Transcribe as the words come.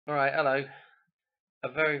Alright, hello.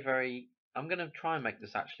 I'm going to try and make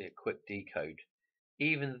this actually a quick decode.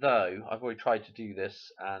 Even though I've already tried to do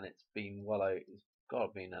this and it's been it's got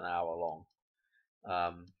to be an hour long.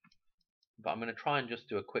 But I'm going to try and just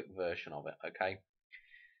do a quick version of it, okay?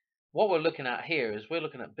 What we're looking at here is we're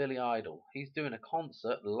looking at Billy Idol. He's doing a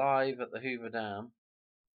concert live at the Hoover Dam.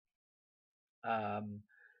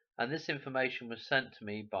 And this information was sent to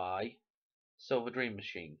me by Silver Dream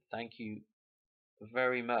Machine. Thank you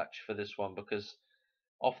very much for this one, because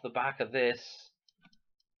off the back of this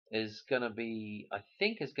is going to be, I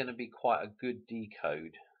think, is going to be quite a good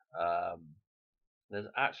decode. There's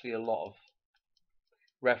actually a lot of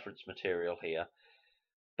reference material here,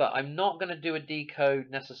 but I'm not going to do a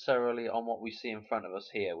decode necessarily on what we see in front of us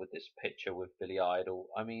here with this picture with Billy Idol.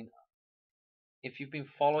 I mean, if you've been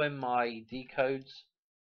following my decodes,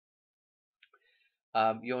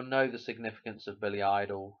 you'll know the significance of Billy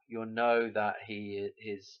Idol. You'll know that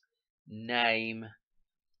his name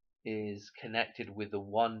is connected with the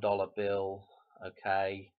 $1 bill.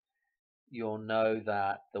 Okay, you'll know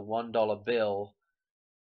that the $1 bill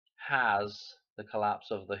has the collapse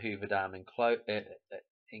of the Hoover Dam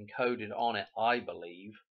encoded on it, I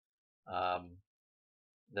believe.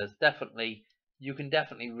 There's definitely, you can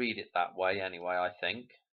definitely read it that way anyway, I think.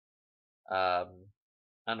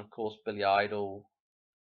 And of course, Billy Idol,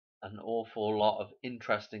 an awful lot of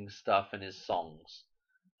interesting stuff in his songs.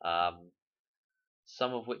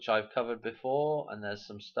 Some of which I've covered before, and there's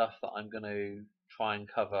some stuff that I'm going to try and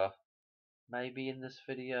cover maybe in this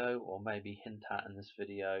video, or maybe hint at in this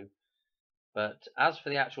video. But as for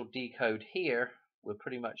the actual decode here, we're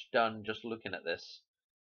pretty much done just looking at this.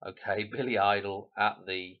 Okay, Billy Idol at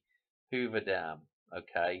the Hoover Dam.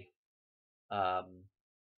 Okay.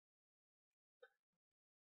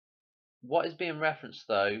 What is being referenced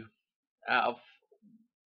though, out of,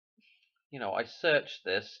 I searched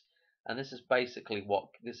this, and this is basically what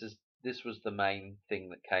this was the main thing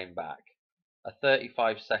that came back. A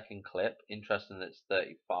 35-second clip. Interesting that it's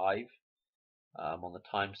 35 on the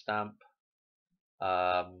timestamp.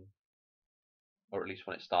 Or at least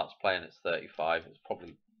when it starts playing it's 35. It's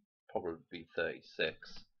probably be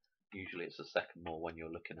 36. Usually it's a second more when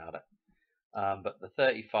you're looking at it. But the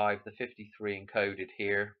 35, the 53 encoded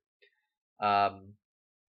here.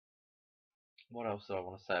 What else do I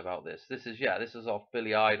want to say about this? This is off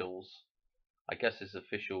Billy Idol's, I guess, his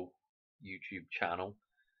official YouTube channel.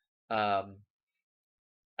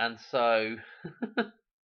 And so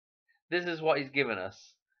this is what he's given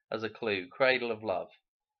us as a clue: Cradle of Love.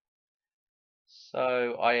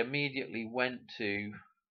 So I immediately went to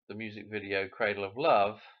the music video Cradle of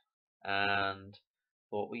Love and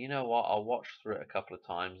thought, well, you know what, I'll watch through it a couple of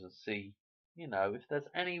times and see, if there's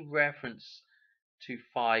any reference to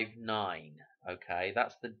 5/9. Okay,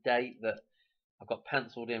 that's the date that I've got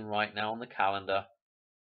penciled in right now on the calendar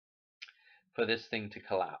for this thing to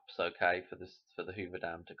collapse. Okay, for the Hoover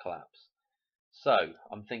Dam to collapse. So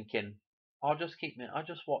I'm thinking, I'll just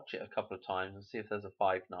watch it a couple of times and see if there's a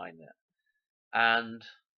 5/9 there. And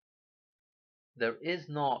there is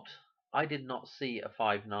not, I did not see a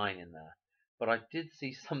 5/9 in there, but I did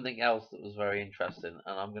see something else that was very interesting,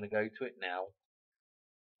 and I'm going to go to it now.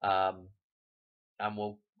 And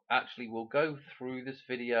we'll go through this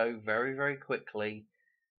video very, very quickly,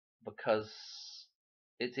 because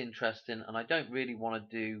it's interesting, and I don't really want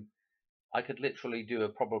to do, I could literally do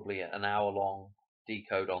probably an hour long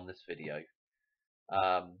decode on this video.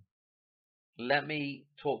 Let me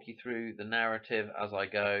talk you through the narrative as I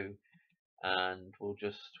go, and we'll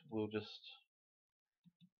just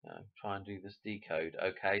try and do this decode.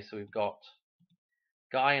 Okay, so we've got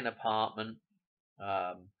guy in apartment.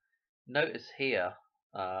 Notice here,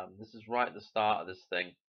 this is right at the start of this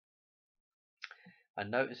thing.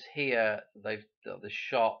 And notice here they've got the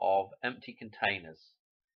shot of empty containers.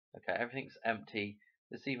 Okay, everything's empty.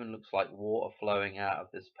 This even looks like water flowing out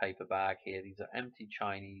of this paper bag here. These are empty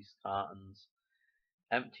Chinese cartons,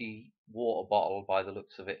 empty water bottle by the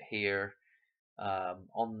looks of it here.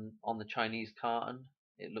 On the Chinese carton,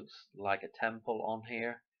 it looks like a temple on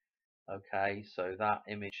here. Okay, so that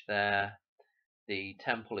image there, the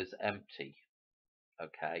temple is empty.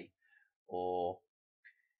 Okay,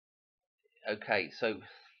 so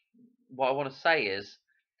what I want to say is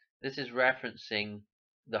this is referencing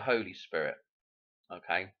the Holy Spirit.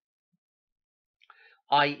 Okay,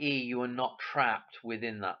 i.e., you are not trapped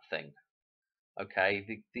within that thing.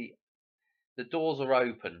 Okay, the doors are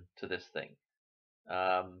open to this thing.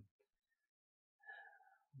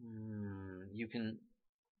 You can,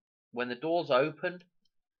 when the doors open,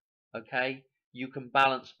 okay, you can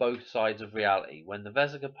balance both sides of reality. When the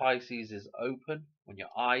Vesica Pisces is open, when your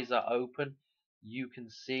eyes are open, you can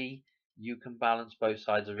see, you can balance both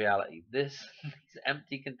sides of reality. These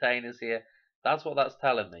empty containers here, that's what that's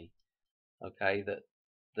telling me. Okay,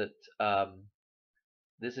 that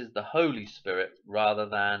this is the Holy Spirit, rather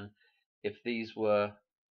than, if these were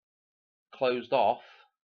closed off,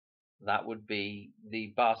 that would be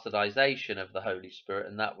the bastardization of the Holy Spirit,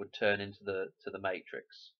 and that would turn into the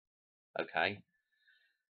Matrix. Okay.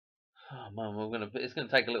 Oh man, it's gonna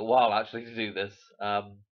take a little while actually to do this.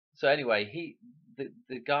 So anyway,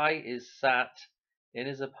 the guy is sat in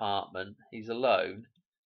his apartment. He's alone,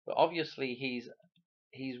 but obviously he's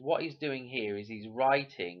what he's doing here is he's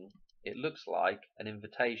writing. It looks like an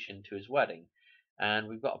invitation to his wedding, and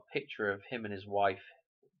we've got a picture of him and his wife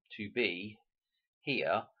to be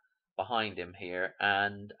here behind him here.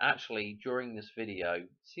 And actually, during this video,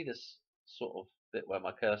 see this sort of bit where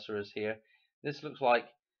my cursor is here? This looks like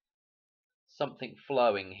something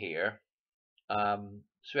flowing here.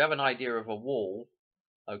 So we have an idea of a wall,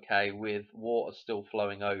 okay, with water still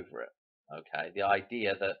flowing over it. Okay, the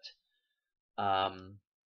idea that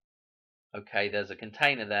okay, there's a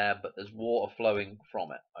container there, but there's water flowing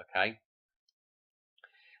from it. Okay,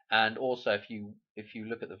 and also if you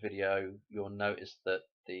look at the video, you'll notice that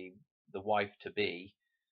the wife to be,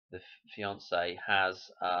 the fiance,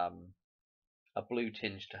 has a blue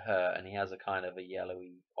tinge to her, and he has a kind of a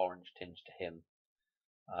yellowy orange tinge to him,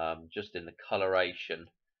 just in the coloration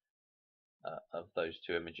of those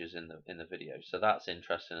two images in the video. So that's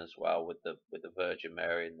interesting as well, with the Virgin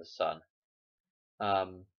Mary and the Sun.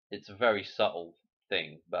 It's a very subtle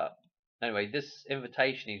thing, but anyway, this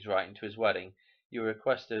invitation he's writing to his wedding. You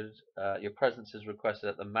requested, your presence is requested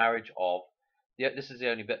at the marriage of. This is the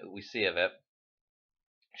only bit that we see of it.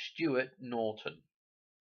 Stuart Norton.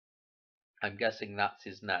 I'm guessing that's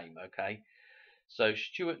his name. Okay, so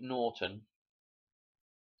Stuart Norton.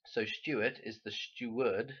 So Stuart is the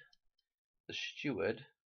steward,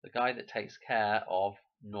 the guy that takes care of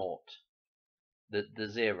naught, the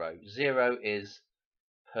zero. Zero is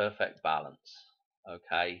perfect balance.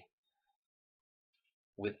 Okay,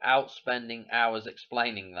 without spending hours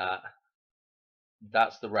explaining that,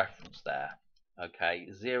 that's the reference there. Okay,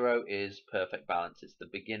 zero is perfect balance. It's the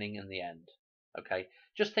beginning and the end. Okay,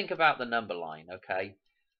 just think about the number line. Okay,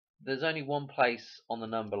 there's only one place on the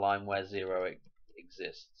number line where zero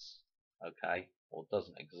exists. Okay, or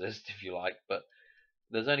doesn't exist if you like, but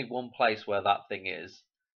there's only one place where that thing is.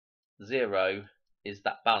 Zero is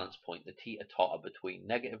that balance point, the teeter-totter between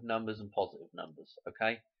negative numbers and positive numbers.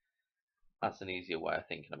 Okay, that's an easier way of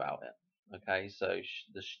thinking about it. Okay, so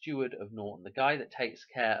the steward of Norton, the guy that takes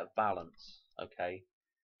care of balance, okay,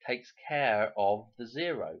 takes care of the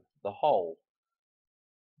zero, the whole,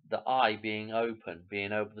 the eye being open,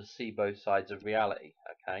 being able to see both sides of reality.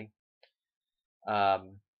 Okay,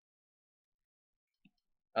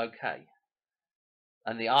 okay,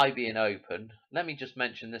 and the eye being open. Let me just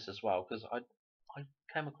mention this as well, because I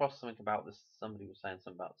came across something about this. Somebody was saying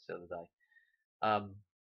something about this the other day.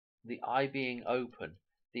 The eye being open.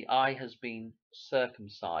 The eye has been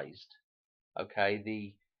circumcised.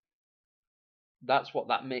 Okay, that's what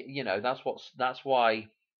that means. That's why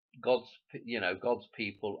God's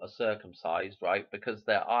people are circumcised, right? Because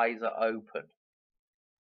their eyes are open.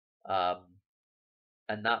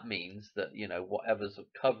 And that means that whatever's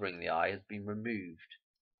covering the eye has been removed.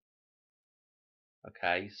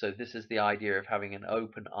 Okay, so this is the idea of having an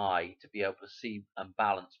open eye to be able to see and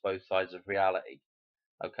balance both sides of reality.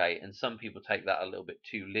 Okay, and some people take that a little bit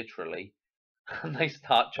too literally, and they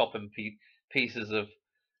start chopping pieces of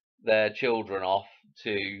their children off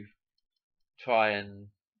to try and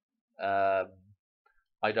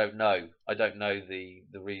I don't know the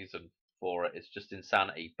reason for it. It's just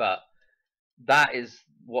insanity, but that is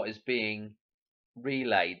what is being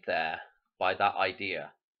relayed there by that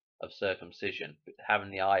idea of circumcision,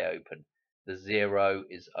 having the eye open. The zero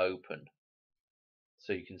is open,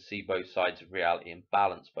 so you can see both sides of reality and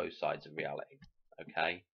balance both sides of reality.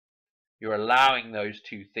 Okay, you're allowing those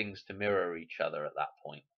two things to mirror each other at that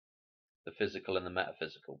point, the physical and the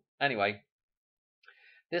metaphysical. Anyway,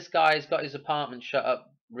 this guy's got his apartment shut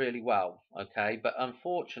up really well. Okay, but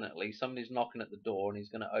unfortunately somebody's knocking at the door and he's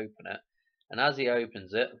going to open it, and as he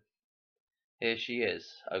opens it, here she is.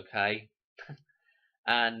 Okay,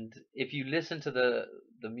 and if you listen to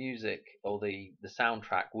the music or the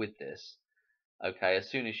soundtrack with this, okay, as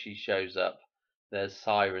soon as she shows up, there's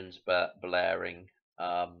sirens blaring,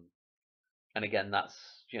 and again, that's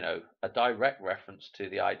a direct reference to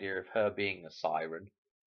the idea of her being a siren.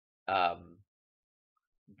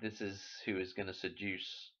 This is who is going to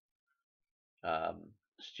seduce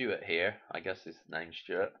Stuart here. I guess his name's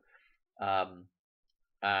Stuart,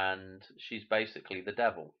 and she's basically the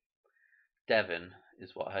devil. Devin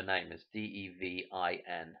is what her name is.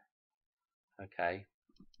 Devin. Okay.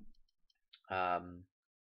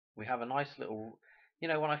 We have a nice little.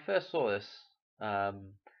 When I first saw this,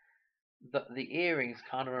 the earrings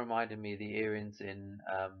kind of reminded me of the earrings in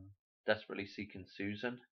Desperately Seeking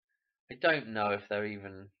Susan. I don't know if they're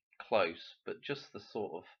even close, but just the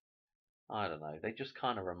sort of, I don't know, they just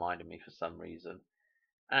kind of reminded me for some reason.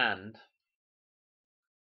 And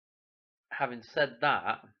having said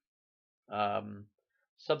that,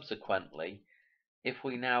 subsequently, if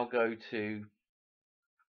we now go to,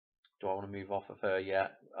 do I want to move off of her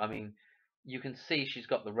yet? I mean, you can see she's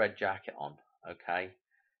got the red jacket on, okay?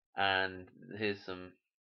 And here's some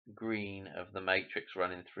green of the matrix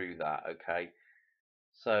running through that, okay?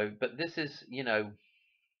 So, but this is,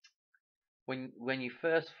 when you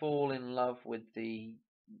first fall in love with the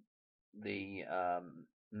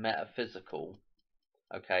metaphysical,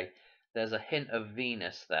 okay, there's a hint of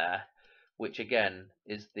Venus there, which again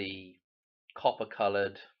is the copper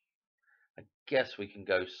colored. I guess we can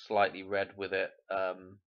go slightly red with it,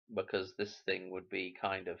 because this thing would be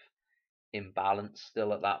kind of imbalanced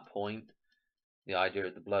still at that point. The idea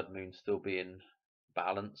of the blood moon still being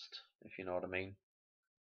balanced, if you know what I mean.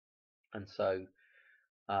 And so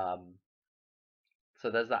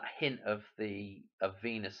there's that hint of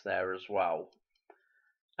Venus there as well,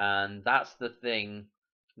 and that's the thing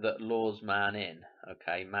that lures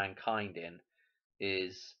mankind in,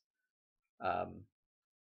 is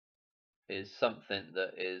something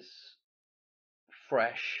that is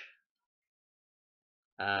fresh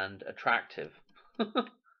and attractive. I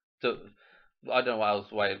don't know what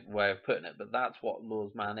else way of putting it, but that's what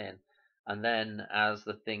lures man in. And then as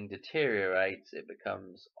the thing deteriorates, it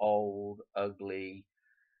becomes old, ugly,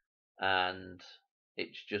 and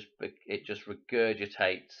it just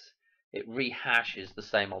regurgitates. It rehashes the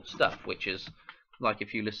same old stuff, which is like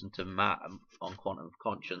if you listen to Matt on Quantum of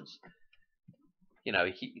Conscience,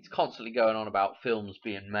 he's constantly going on about films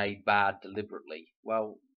being made bad deliberately.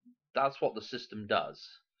 Well, that's what the system does.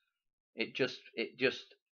 It just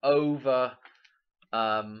over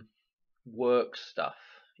works stuff.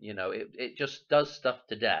 It just does stuff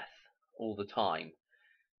to death all the time.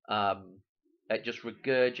 It just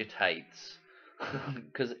regurgitates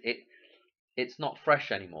because it's not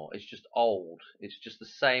fresh anymore. It's just old. It's just the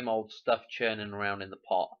same old stuff churning around in the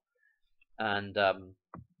pot, and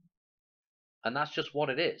that's just what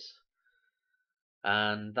it is.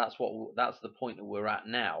 And that's the point that we're at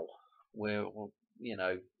now. We're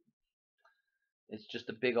it's just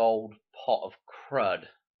a big old pot of crud,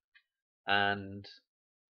 and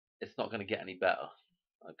it's not going to get any better.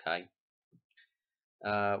 Okay.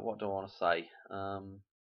 What do I want to say? I'm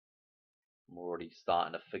already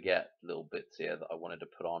starting to forget little bits here that I wanted to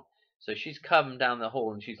put on. So she's come down the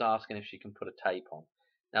hall and she's asking if she can put a tape on.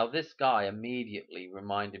 Now this guy immediately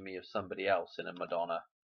reminded me of somebody else in a Madonna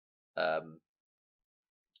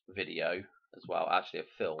video as well, actually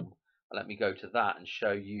a film. Let me go to that and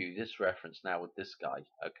show you this reference now with this guy,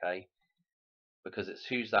 okay? Because it's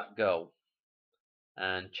Who's That Girl?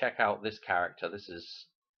 And check out this character. This is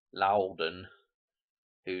Loudon,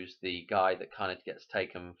 who's the guy that kind of gets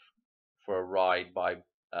taken for a ride by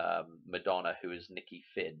Madonna, who is Nikki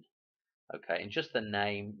Finn. Okay, and just the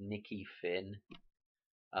name Nikki Finn.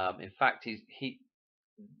 In fact,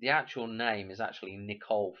 the actual name is actually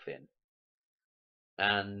Nicole Finn,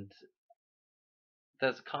 and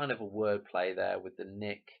there's kind of a wordplay there with the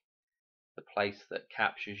Nick, the place that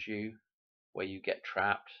captures you, where you get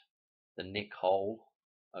trapped, the Nick hole.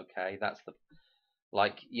 Okay, that's the,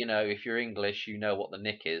 like, if you're English, you know what the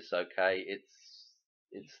Nick is. Okay,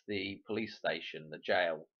 it's the police station, the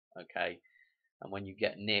jail. Okay, and when you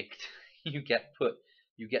get nicked, you get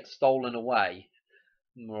stolen away.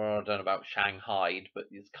 Well, I don't know about Shanghai, but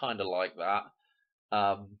it's kind of like that.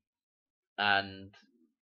 And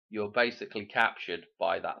you're basically captured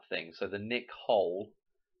by that thing. So the Nick hole,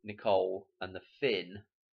 Nicole, and the Finn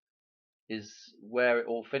is where it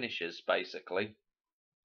all finishes, basically.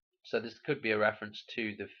 So this could be a reference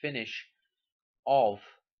to the finish of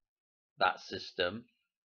that system,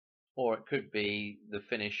 or it could be the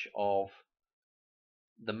finish of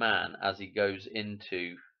the man as he goes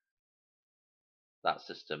into that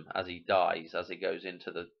system, as he dies, as he goes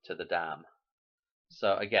into the dam.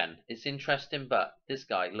 So again, it's interesting, but this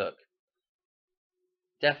guy, look,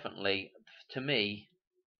 definitely, to me,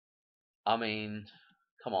 I mean,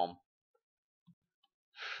 come on.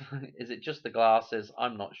 Is it just the glasses?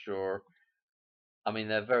 I'm not sure. I mean,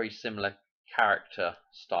 they're very similar character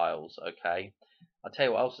styles, okay? I'll tell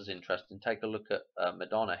you what else is interesting. Take a look at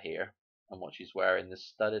Madonna here and what she's wearing, this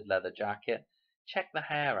studded leather jacket. Check the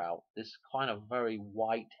hair out. This kind of very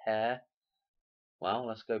white hair. Well,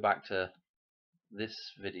 let's go back to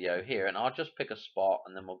this video here, and I'll just pick a spot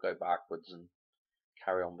and then we'll go backwards and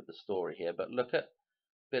carry on with the story here. But look at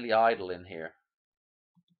Billy Idol in here.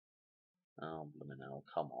 Oh, blooming hell,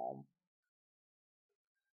 come on.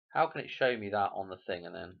 How can it show me that on the thing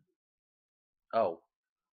and then, oh,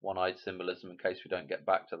 one-eyed symbolism in case we don't get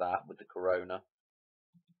back to that with the corona,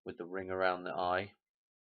 with the ring around the eye.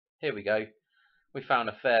 Here we go. We found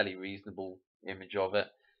a fairly reasonable image of it.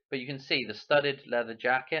 But you can see the studded leather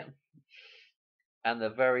jacket and the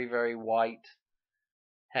very, very white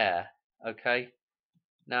hair. Okay.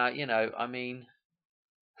 Now, you know, I mean,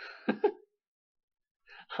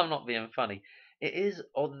 I'm not being funny. It is.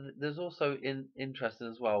 There's also interesting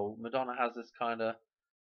as well. Madonna has this kind of,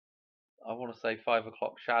 I want to say, 5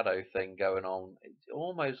 o'clock shadow thing going on. It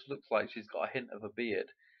almost looks like she's got a hint of a beard,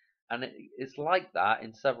 and it's like that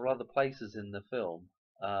in several other places in the film.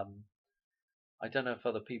 I don't know if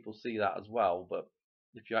other people see that as well, but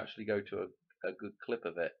if you actually go to a good clip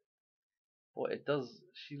of it, what it does,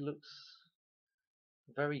 she looks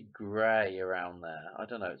very grey around there. I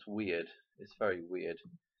don't know. It's weird. It's very weird.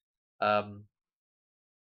 But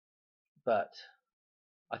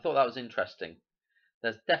I thought that was interesting.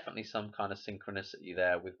 There's definitely some kind of synchronicity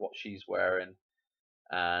there with what she's wearing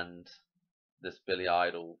and this Billy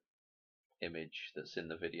Idol image that's in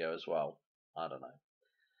the video as well. I don't know.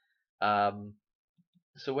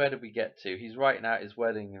 So where did we get to? He's writing out his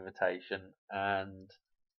wedding invitation and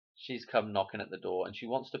she's come knocking at the door and she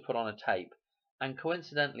wants to put on a tape. And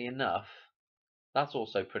coincidentally enough, that's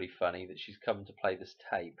also pretty funny that she's come to play this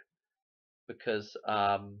tape because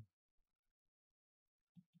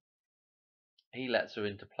he lets her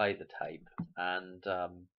in to play the tape. And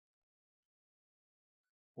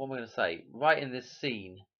what am I going to say? Right in this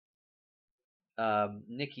scene,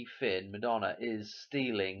 Nikki Finn, Madonna, is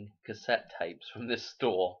stealing cassette tapes from this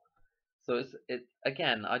store. So it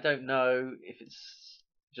again. I don't know if it's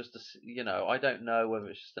just I don't know whether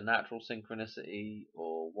it's just a natural synchronicity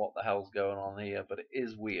or what the hell's going on here, but it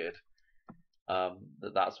is weird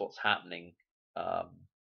that's what's happening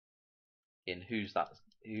in Who's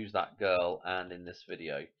That Girl and in this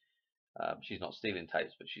video. She's not stealing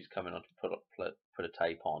tapes, but she's coming on to put a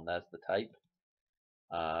tape on. There's the tape.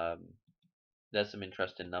 There's some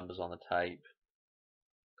interesting numbers on the tape.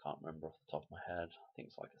 Can't remember off the top of my head. I think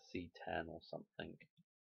it's like a C10 or something.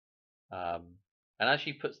 And as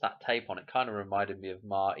she puts that tape on, it kind of reminded me of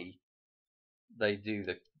Marty. They do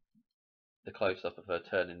the close-up of her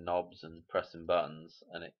turning knobs and pressing buttons,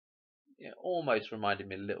 and it almost reminded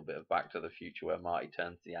me a little bit of Back to the Future where Marty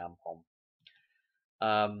turns the amp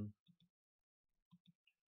on.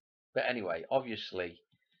 But anyway, obviously,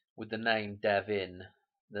 with the name Devin,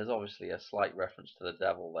 there's obviously a slight reference to the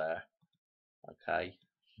devil there. Okay,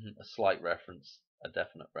 a slight reference, a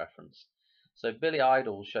definite reference. So Billy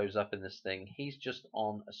Idol shows up in this thing. He's just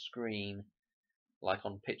on a screen, like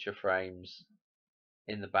on picture frames,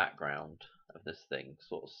 in the background of this thing,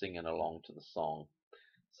 sort of singing along to the song.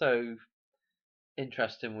 So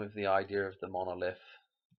interesting with the idea of the monolith,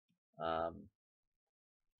 the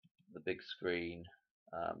big screen.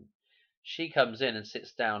 She comes in and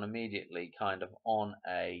sits down immediately, kind of on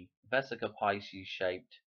a Vesica Pisces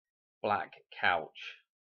shaped black couch.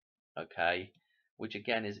 Okay, which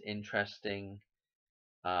again is interesting.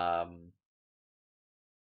 I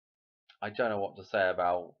don't know what to say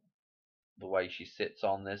about the way she sits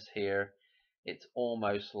on this here. It's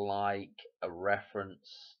almost like a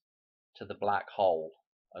reference to the black hole,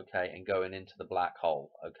 okay, and going into the black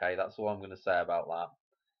hole, okay. That's all I'm going to say about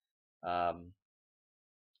that.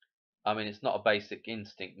 I mean, it's not a Basic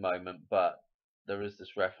Instinct moment, but there is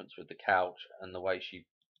this reference with the couch and the way she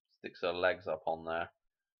sticks her legs up on there.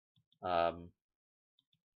 I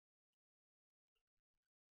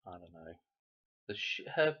don't know.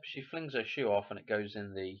 She flings her shoe off and it goes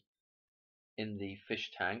in the fish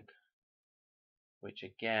tank, which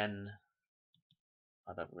again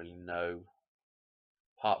I don't really know.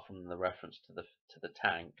 Apart from the reference to the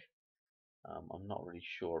tank, I'm not really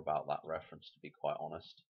sure about that reference, to be quite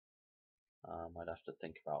honest. I'd have to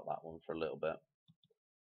think about that one for a little bit.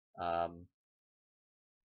 And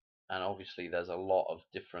obviously there's a lot of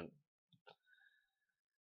different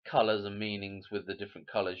colours and meanings with the different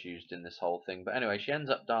colours used in this whole thing. But anyway, she ends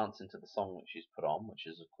up dancing to the song that she's put on, which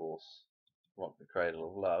is of course Rock the Cradle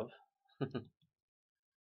of Love.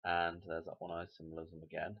 And there's that one-eyed symbolism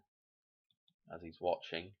again as he's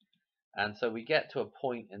watching. And so we get to a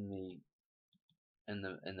point in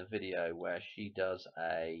the video where she does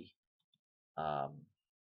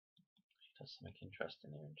something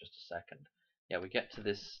interesting here in just a second. Yeah, we get to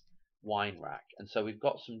this wine rack, and so we've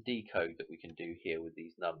got some decode that we can do here with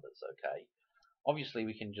these numbers. Okay, Obviously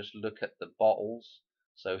we can just look at the bottles.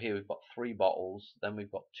 So here we've got 3 bottles, then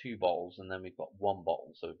we've got 2 bottles, and then we've got 1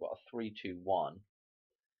 bottle. So we've got a 3, 2, 1.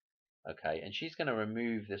 Okay, and she's going to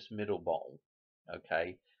remove this middle bottle.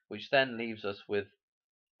 Okay, which then leaves us with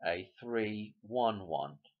a 3, 1,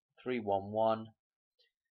 1. 3, 1, 1.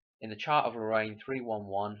 In the chart of Lorraine, 3, 1,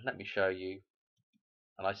 1. Let me show you.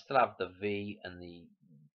 And I still have the V and the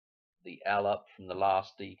L up from the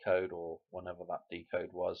last decode, or whenever that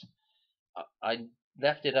decode was. I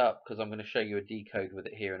left it up because I'm going to show you a decode with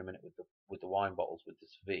it here in a minute with the wine bottles with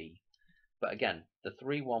this V. But again, the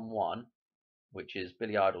 311, which is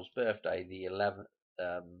Billy Idol's birthday, the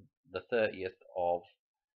 30th of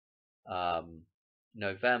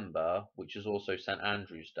November, which is also St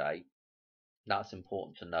Andrew's Day. That's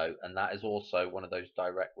important to note, and that is also one of those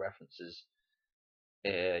direct references,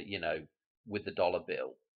 you know, with the dollar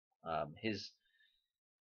bill.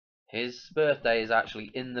 His birthday is actually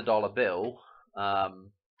in the dollar bill,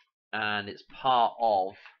 and it's part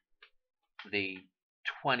of the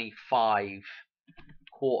 25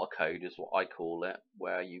 quarter code is what I call it,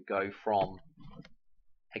 where you go from,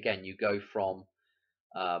 again, you go from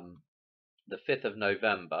the 5th of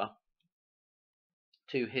November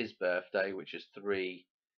to his birthday, which is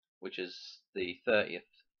the 30th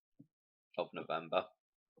of November,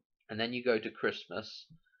 and then you go to Christmas,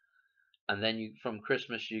 and then from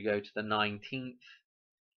Christmas you go to the 19th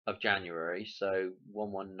of January, so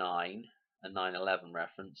 119, a 9/11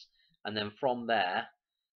 reference, and then from there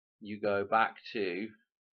you go back to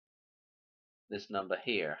this number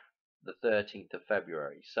here, the 13th of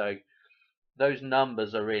February. So those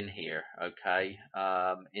numbers are in here, okay,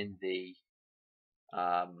 in the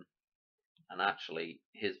and actually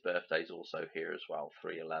his birthday is also here as well,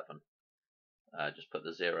 3/11. Just put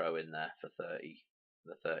the 0 in there for the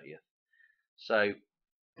 30th. So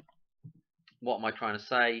what am I trying to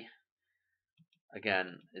say?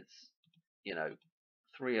 Again, it's, you know,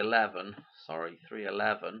 3/11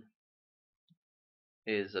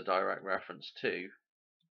 is a direct reference to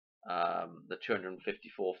the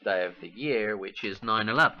 254th day of the year, which is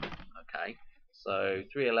 9/11. Okay, so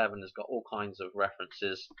 3/11 has got all kinds of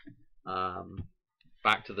references,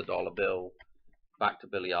 back to the dollar bill, back to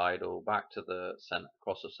Billy Idol, back to the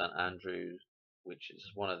cross of St Andrew, which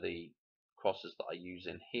is one of the crosses that I use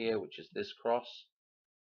in here, which is this cross.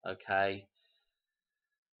 Okay,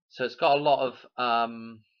 so it's got a lot of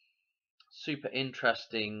super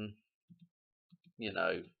interesting, you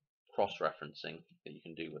know, cross-referencing that you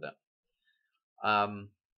can do with it.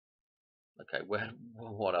 Okay,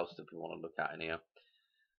 what else do we want to look at in here?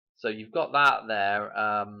 So you've got that there.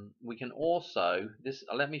 We can also,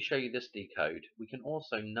 let me show you this decode. We can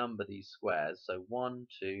also number these squares. So 1,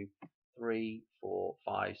 2, 3, 4,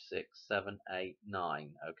 5, 6, 7, 8,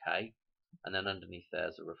 9. Okay, and then underneath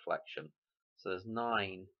there's a reflection. So there's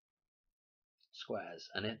 9 squares.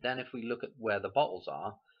 And then if we look at where the bottles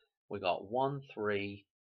are, we got 1, 3,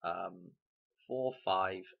 4,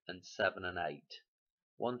 5, and 7 and 8.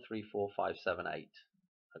 1, 3, 4, 5, 7, 8.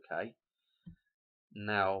 Okay.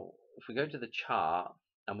 Now, if we go to the chart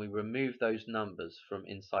and we remove those numbers from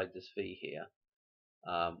inside this V here,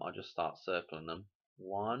 I'll just start circling them.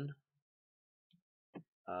 1,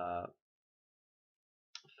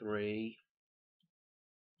 3,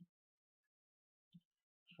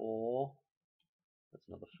 4. There's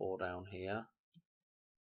another 4 down here.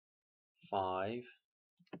 5.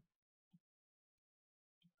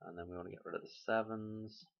 And then we want to get rid of the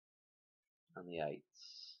 7s and the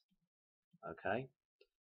 8s. Okay.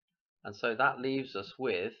 And so that leaves us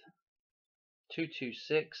with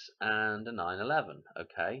 226 and a 911.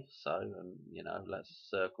 Okay, so you know, let's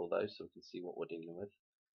circle those so we can see what we're dealing with.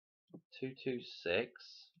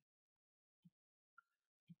 226,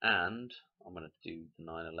 and I'm going to do the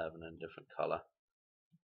 911 in a different color,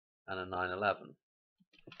 and a 911.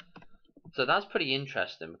 So that's pretty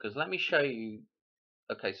interesting, because let me show you.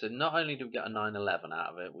 Okay, so not only do we get a 911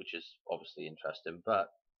 out of it, which is obviously interesting,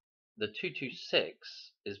 but the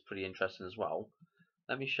 226 is pretty interesting as well.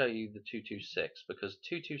 Let me show you the 226, because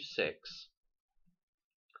 226,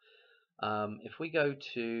 if we go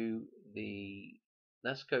to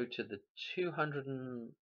let's go to the 200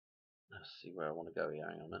 and, let's see where I want to go here,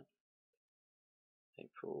 hang on a minute.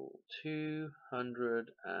 April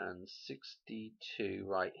 262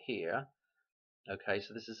 right here. Okay,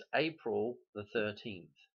 so this is April the 13th.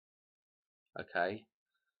 Okay,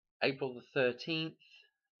 April the 13th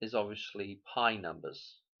is obviously pi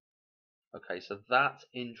numbers. Okay, so that's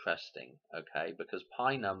interesting, okay, because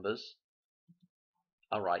pi numbers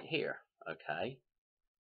are right here, okay,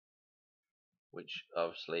 which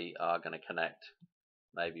obviously are going to connect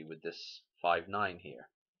maybe with this 5, 9 here,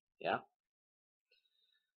 yeah.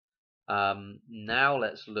 Now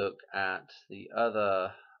let's look at the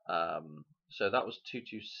other. So that was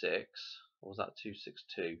 226. Or was that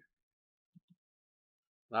 262?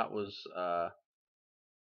 That was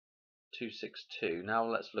 262. Now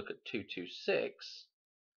let's look at 226.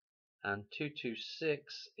 And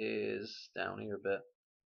 226 is down here a bit.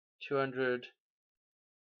 200.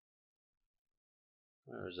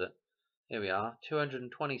 Where is it? Here we are.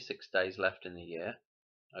 226 days left in the year.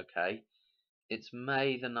 Okay. It's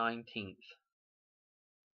May the 19th.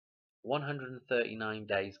 139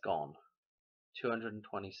 days gone.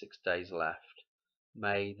 226 days left.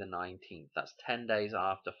 May the 19th. That's 10 days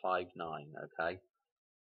after 5/9. Okay.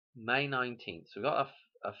 May 19th. So we've got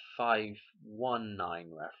a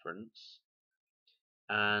 519 reference.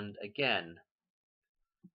 And again,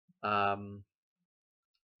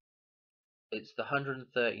 it's the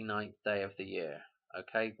 139th day of the year.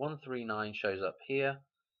 Okay. 139 shows up here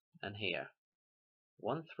and here.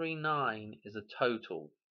 139 is a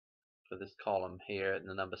total for this column here in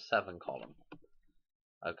the number 7 column.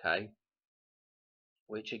 Okay.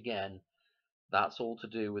 Which again, that's all to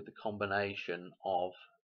do with the combination of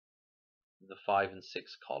the 5 and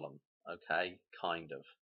 6 column. Okay, kind of.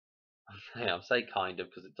 Okay, I'll say kind of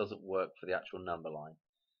because it doesn't work for the actual number line,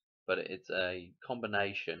 but it's a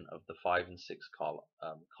combination of the 5 and 6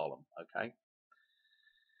 column. Okay.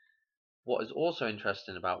 What is also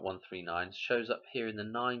interesting about 139 shows up here in the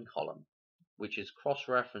 9 column, which is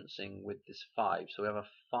cross-referencing with this 5. So we have a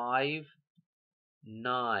 5,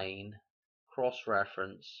 9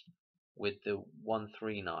 cross-reference with the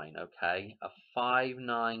 139. Okay, a 5,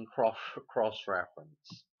 9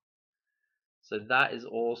 cross-reference. So that is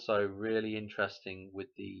also really interesting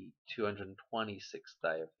with the 226th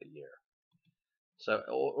day of the year. So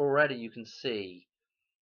already you can see,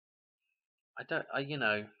 you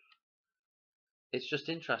know, it's just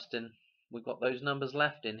interesting. We've got those numbers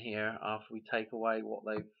left in here after we take away what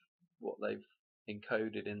they've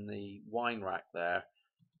encoded in the wine rack there.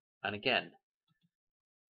 And again,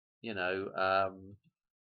 you know,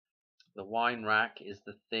 the wine rack is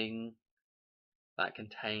the thing that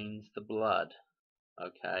contains the blood.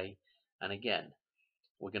 Okay, and again,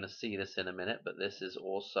 we're going to see this in a minute, but this is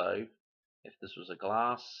also, if this was a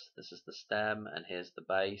glass, this is the stem and here's the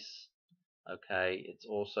base. Okay, it's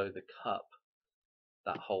also the cup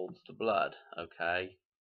that holds the blood. Okay,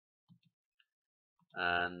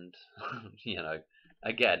 and you know,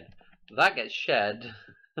 again, that gets shed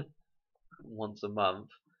once a month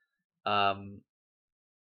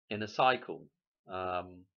in a cycle.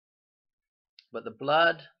 But the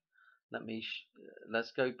blood,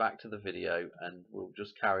 let's go back to the video and we'll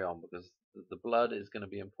just carry on because the blood is going to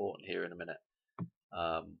be important here in a minute.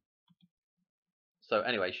 So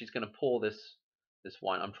anyway, she's going to pour this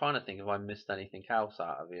wine. I'm trying to think if I missed anything else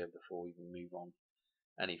out of here before we even move on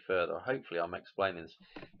any further. Hopefully I'm explaining this.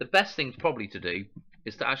 The best thing probably to do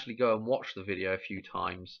is to actually go and watch the video a few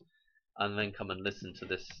times and then come and listen to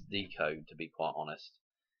this decode, to be quite honest.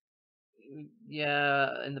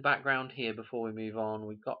 Yeah, in the background here before we move on,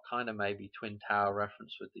 we've got kind of maybe Twin Tower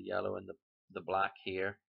reference with the yellow and the black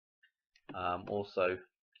here. Also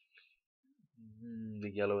the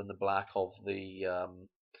yellow and the black of the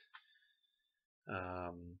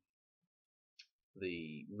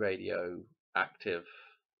radioactive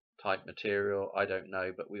type material. I don't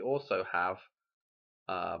know, but we also have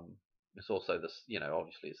it's also this, you know,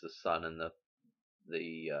 obviously it's the sun and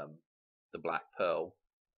the black pearl,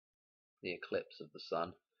 the eclipse of the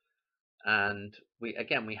sun. And we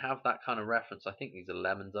have that kind of reference. I think these are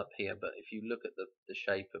lemons up here, but if you look at the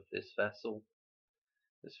shape of this vessel,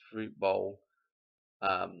 this fruit bowl,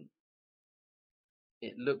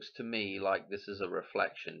 it looks to me like this is a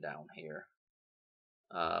reflection down here.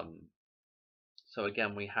 So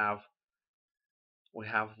again, we have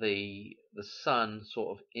the sun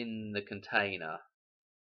sort of in the container,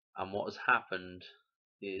 and what has happened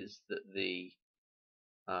is that the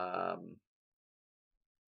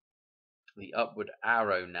upward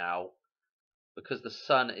arrow now, because the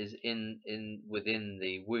sun is within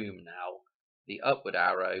the womb now, the upward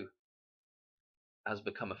arrow has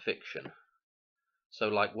become a fiction. So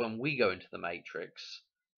like when we go into the matrix,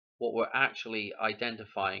 what we're actually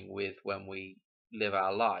identifying with when we live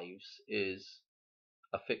our lives is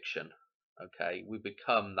a fiction. Okay, we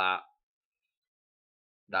become that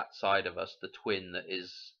side of us, the twin that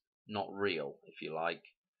is not real, if you like.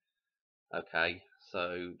 Okay,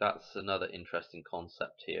 so that's another interesting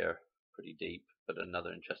concept here, pretty deep, but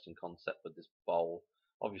another interesting concept with this bowl.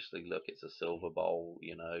 Obviously, look, it's a silver bowl,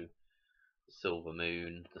 you know, the silver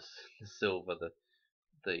moon, the silver,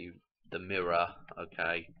 the mirror.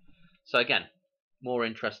 Okay, so again, more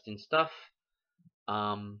interesting stuff.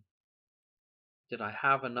 did I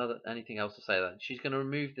have anything else to say? That she's going to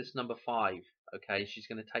remove this number 5. Okay, she's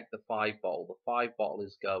going to take the 5 bottle. The 5 bottle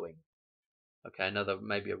is going. Okay, another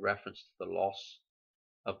maybe a reference to the loss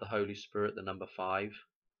of the Holy Spirit, the number 5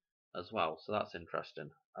 as well. So that's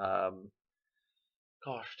interesting.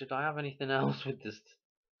 Gosh, did I have anything else with this?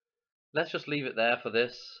 Let's just leave it there for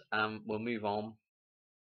this. We'll move on.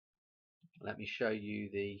 Let me show you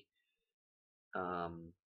the.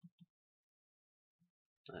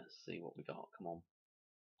 Let's see what we got. Come on.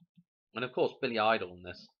 And of course, Billy Idol in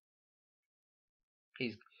this.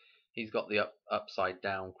 He's got the upside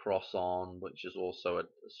down cross on, which is also a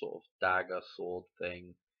sort of dagger sword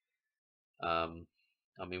thing.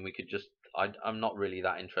 I mean, we could just. I'm not really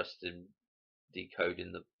that interested in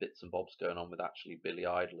decoding the bits and bobs going on with actually Billy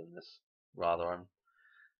Idol in this. Rather, I'm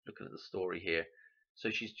looking at the story here. So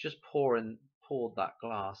she's just poured that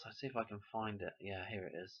glass. I'll see if I can find it. Yeah, here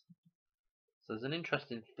it is. So there's an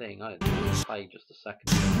interesting thing. I didn't play just a second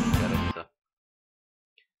to get it to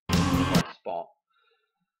the right spot.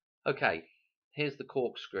 Okay, here's the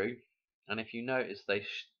corkscrew, and if you notice, they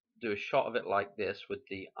do a shot of it like this with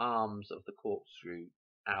the arms of the corkscrew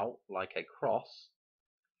out like a cross,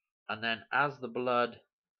 and then as the blood,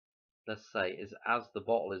 let's say, as the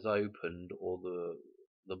bottle is opened, or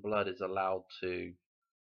the blood is allowed to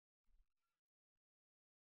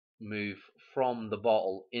move from the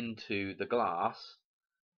bottle into the glass,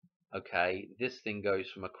 okay, this thing goes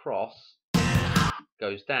from a cross,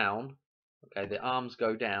 goes down, okay, the arms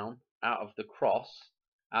go down out of the cross,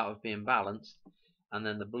 out of being balanced, and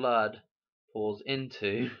then the blood pours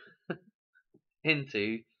into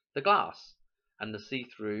into the glass, and the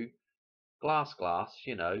see-through glass,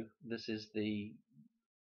 you know, this is the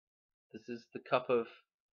cup of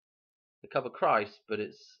Christ, but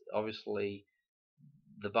it's obviously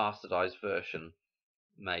the bastardized version,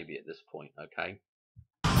 maybe at this point. Okay,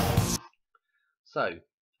 so,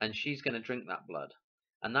 and she's going to drink that blood,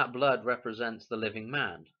 and that blood represents the living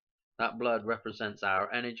man. That blood represents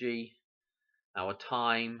our energy, our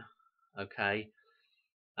time. Okay,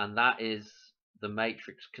 and that is the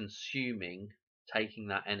Matrix consuming, taking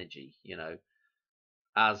that energy, you know,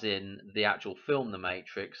 as in the actual film The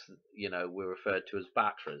Matrix, you know, we're referred to as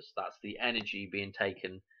batteries. That's the energy being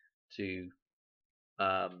taken to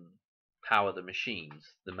power the machines,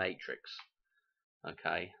 the Matrix.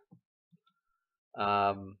 Okay.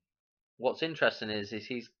 What's interesting is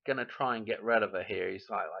he's gonna try and get rid of her here. He's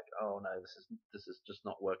like, oh no, this is just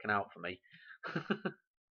not working out for me.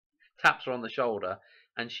 Taps her on the shoulder,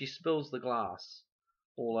 and she spills the glass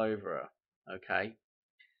all over her. Okay,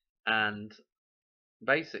 and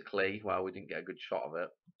basically, well, we didn't get a good shot of it.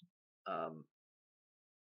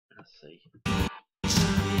 Let's see.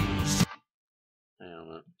 Hang on a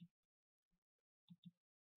minute.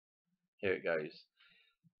 Here it goes.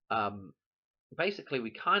 Basically, we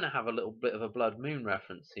kind of have a little bit of a Blood Moon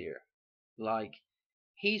reference here. Like,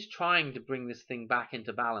 he's trying to bring this thing back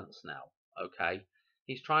into balance now. Okay,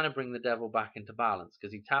 he's trying to bring the devil back into balance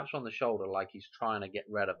because he taps her on the shoulder like he's trying to get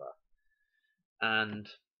rid of her. And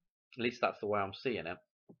at least that's the way I'm seeing it.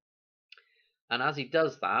 And as he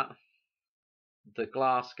does that, the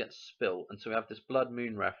glass gets spilt, and so we have this Blood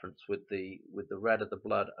Moon reference with the red of the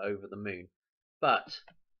blood over the moon. But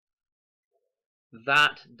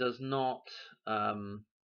that does not,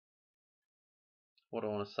 what do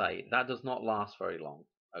I want to say? That does not last very long.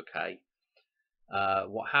 Okay.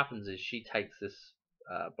 What happens is she takes this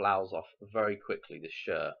blouse off very quickly, this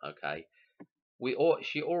shirt. Okay.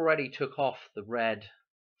 She already took off the red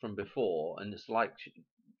from before, and it's like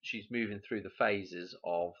she's moving through the phases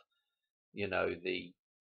of, you know, the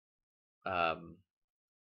I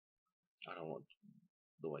don't know what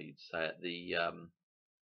the way you'd say it,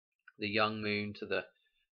 the young moon to the,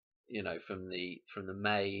 you know, from the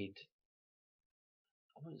maid,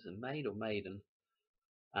 what is it, maid or maiden,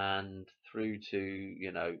 and through to,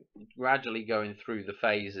 you know, gradually going through the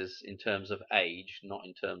phases in terms of age, not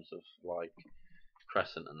in terms of like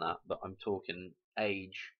crescent and that, but I'm talking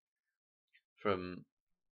age from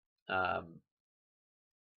I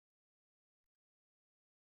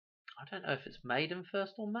don't know if it's maiden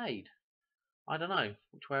first or maid. I don't know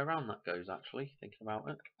which way around that goes, actually, thinking about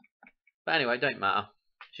it. But anyway, don't matter.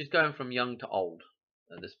 She's going from young to old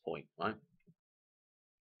at this point, right?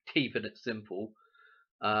 Keeping it simple.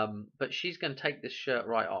 But she's going to take this shirt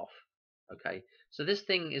right off. Okay, so this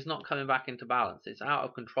thing is not coming back into balance. It's out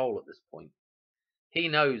of control at this point. He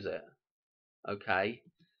knows it. Okay,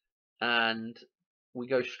 and we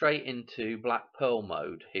go straight into Black Pearl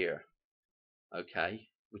mode here. Okay,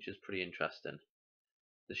 which is pretty interesting.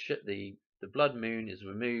 The Blood Moon is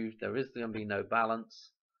removed. There is going to be no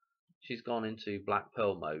balance. She's gone into Black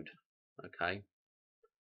Pearl mode. Okay,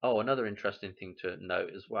 Oh, another interesting thing to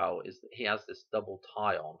note as well is that he has this double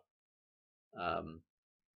tie on um,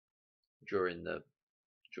 during the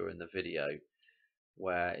video,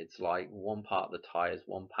 where it's like one part of the tie is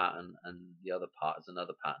one pattern and the other part is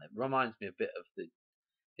another pattern. It reminds me a bit of the.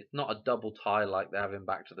 It's not a double tie like they have in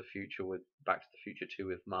Back to the Future 2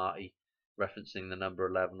 with Marty referencing the number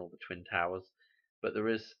 11 or the Twin Towers, but there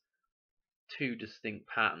is two distinct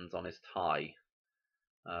patterns on his tie,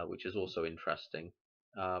 which is also interesting.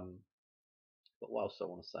 But what else do I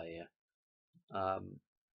want to say here?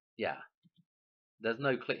 Yeah, there's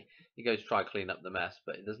no clean. He goes try clean up the mess,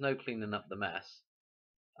 but there's no cleaning up the mess.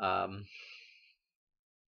 What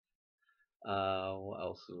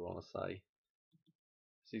else do I want to say?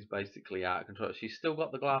 She's basically out of control. She's still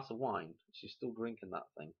got the glass of wine. She's still drinking that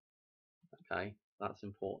thing. Okay, that's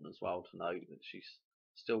important as well to note that she's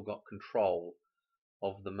still got control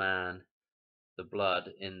of the man, the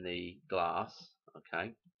blood in the glass.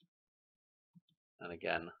 Okay, and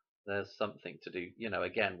again, there's something to do.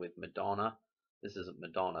 Again with Madonna. This isn't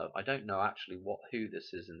Madonna. I don't know actually who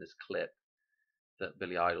this is in this clip that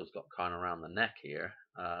Billy Idol's got kind of around the neck here.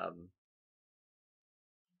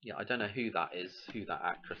 Yeah, I don't know who that is, who that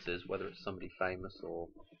actress is, whether it's somebody famous or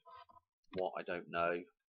what, I don't know.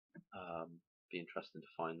 Be interesting to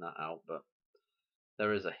find that out, but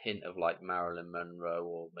there is a hint of like Marilyn Monroe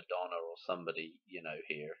or Madonna or somebody,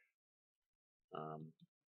 here.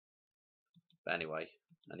 But anyway,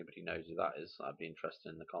 anybody knows who that is, I'd be interested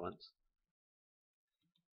in the comments.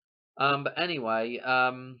 But anyway,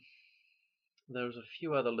 there's a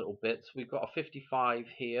few other little bits. We've got a 55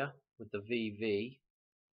 here with the VV,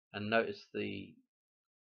 and notice the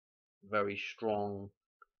very strong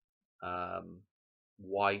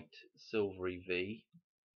white silvery V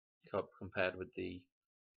compared with the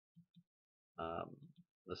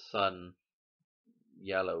sun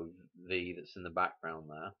yellow V that's in the background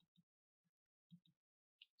there.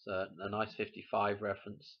 So a nice 55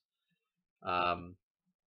 reference.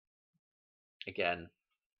 Again,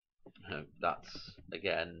 that's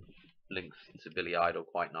again links to Billy Idol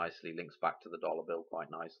quite nicely, links back to the dollar bill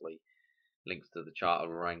quite nicely, links to the Chart of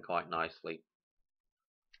Lorraine quite nicely.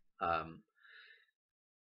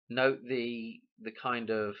 Note the kind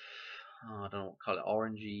of, I don't know what color,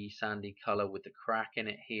 orangey sandy color with the crack in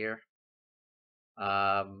it here.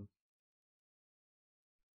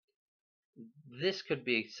 This could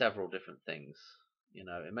be several different things.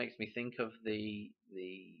 It makes me think of the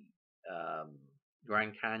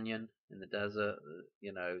Grand Canyon in the desert.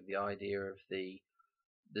 The idea of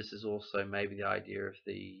this is also maybe the idea of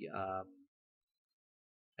the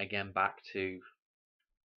again back to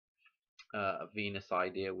a Venus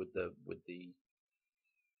idea with the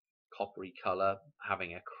coppery color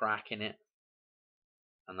having a crack in it,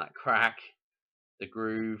 and that crack, the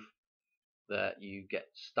groove that you get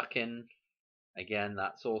stuck in, again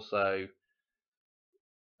that's also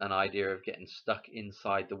an idea of getting stuck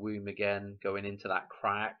inside the womb again, going into that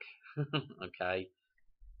crack. Okay,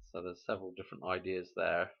 so there's several different ideas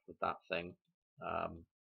there with that thing.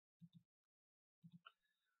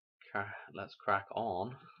 Let's crack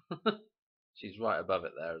on. She's right above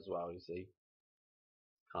it there as well, you see.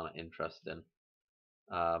 Kind of interesting.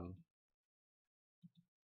 What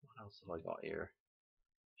else have I got here?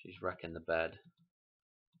 She's wrecking the bed.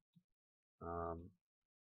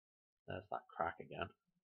 There's that crack again.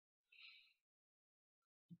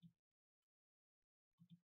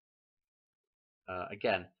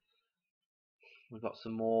 Again, we've got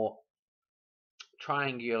some more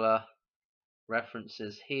triangular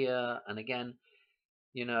references here, and again,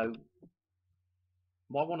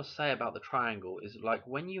 what I want to say about the triangle is like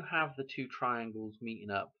when you have the two triangles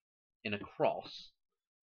meeting up in a cross,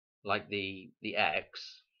 like the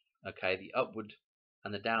X, okay, the upward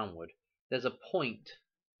and the downward, there's a point,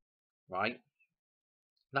 right?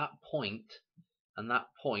 That point and that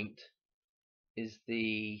point is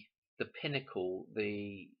the pinnacle,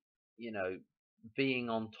 being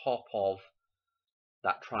on top of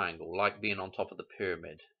that triangle, like being on top of the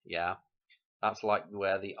pyramid. Yeah, that's like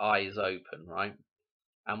where the eye is open, right?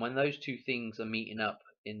 And when those two things are meeting up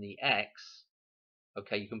in the X,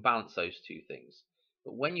 okay, you can balance those two things.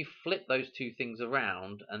 But when you flip those two things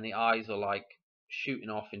around and the eyes are like shooting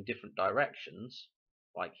off in different directions,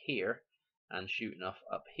 like here, and shooting off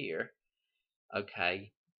up here,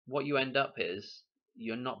 okay, what you end up is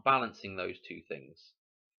you're not balancing those two things.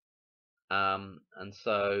 And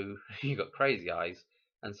so you've got crazy eyes,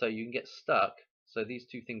 and so you can get stuck. So these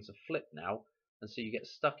two things are flipped now, and so you get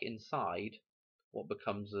stuck inside what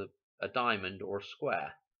becomes a diamond or a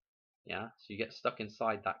square. Yeah, so you get stuck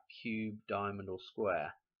inside that cube, diamond, or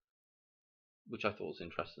square, which I thought was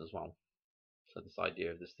interesting as well. So this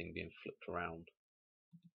idea of this thing being flipped around.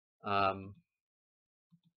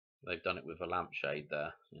 They've done it with a lampshade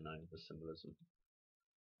there, you know, the symbolism.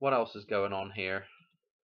 What else is going on here?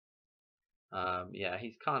 Yeah,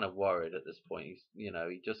 he's kind of worried at this point. He's, you know,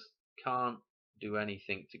 he just can't do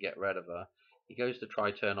anything to get rid of her. He goes to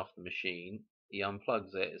try turn off the machine. He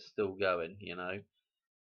unplugs it. It's still going, you know.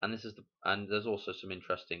 And this is and there's also some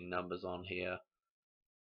interesting numbers on here.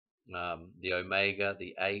 The omega,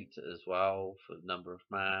 the 8 as well for the number of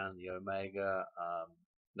man. The omega.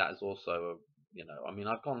 That is also a, you know, I mean,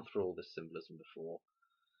 I've gone through all this symbolism before.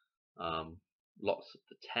 Lots of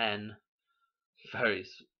the 10.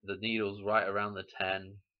 The needle's right around the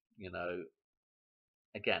 10, you know.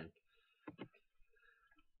 Again,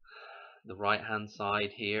 the right hand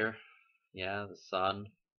side here, yeah, the sun.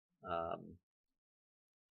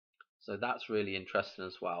 So that's really interesting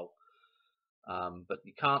as well. But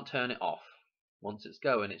you can't turn it off. Once it's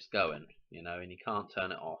going, you know, and you can't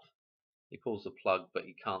turn it off. He pulls the plug, but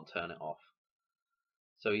you can't turn it off.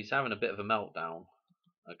 So he's having a bit of a meltdown,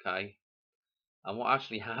 okay. And what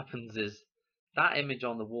actually happens is that image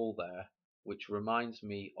on the wall there, which reminds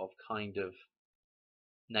me of kind of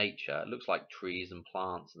nature. It looks like trees and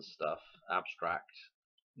plants and stuff, abstract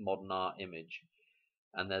modern art image.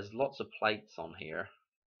 And there's lots of plates on here,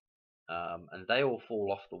 and they all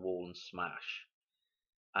fall off the wall and smash.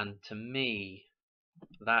 And to me,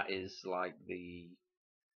 that is like the,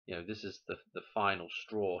 you know, this is the final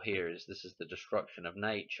straw here. This is the destruction of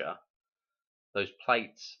nature. Those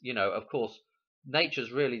plates, you know, of course,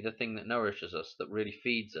 nature's really the thing that nourishes us, that really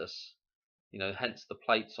feeds us. You know, hence the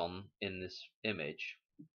plates on in this image.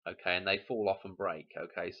 Okay, and they fall off and break.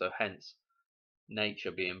 Okay, so hence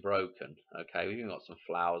nature being broken. Okay, we've even got some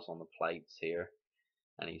flowers on the plates here,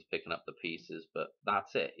 and he's picking up the pieces, but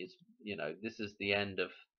that's it. It's, you know, this is the end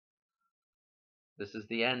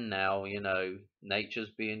now, you know.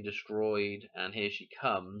 Nature's being destroyed, and here she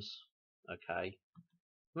comes. Okay,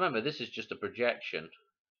 remember, this is just a projection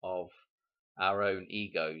of our own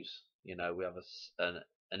egos. You know, we have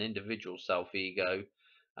an individual self-ego,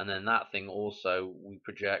 and then that thing also we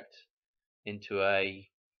project into a,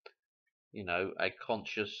 you know, a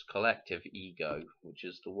conscious collective ego, which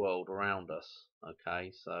is the world around us.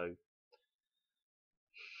 Okay, so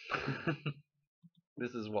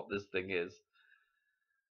this is what this thing is.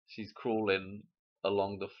 She's crawling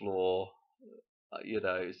along the floor, you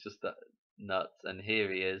know, it's just that nuts. And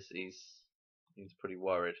here he is. He's pretty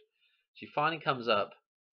worried. She finally comes up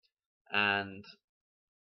and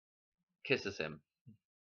kisses him.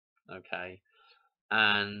 Okay,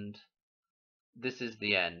 and this is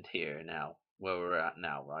the end here now, where we're at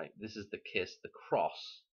now, right? This is the kiss, the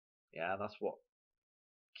cross. Yeah, that's what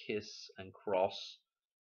kiss and cross,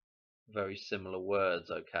 very similar words.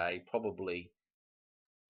 Okay, probably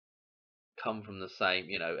come from the same,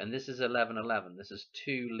 you know. And this is 11:11. This is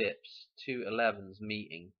two lips, two 11s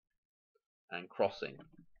meeting and crossing.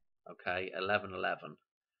 Okay, 11:11.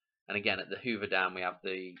 And again, at the Hoover Dam, we have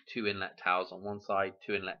the two inlet towers on one side,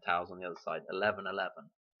 two inlet towers on the other side. 11:11.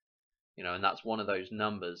 You know, and that's one of those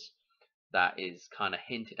numbers that is kind of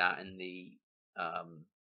hinted at in the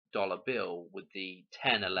dollar bill, with the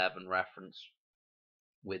 10/11 reference,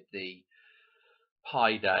 with the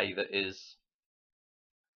Pi Day that is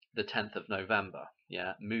the 10th of November.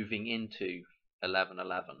 Yeah, moving into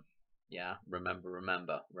 11/11. Yeah,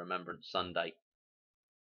 Remembrance Sunday.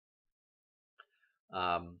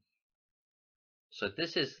 So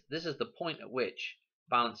this is the point at which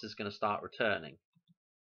balance is going to start returning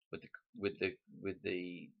with the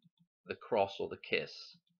cross or the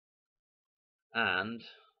kiss. And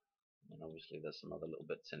obviously there's some other little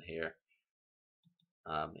bits in here.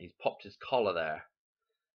 He's popped his collar there.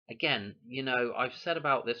 Again, you know, I've said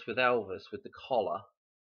about this with Elvis, with the collar,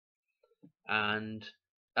 and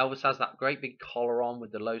Elvis has that great big collar on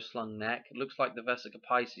with the low slung neck. It looks like the Vesica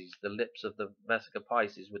Pisces, the lips of the Vesica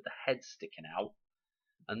Pisces with the head sticking out.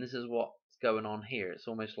 And this is what's going on here. It's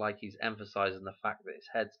almost like he's emphasizing the fact that his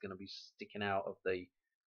head's going to be sticking out of the,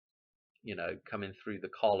 you know, coming through the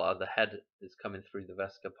collar. The head is coming through the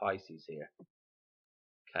Vesica Pisces here.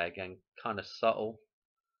 Okay, again, kind of subtle,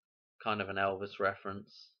 kind of an Elvis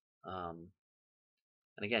reference. And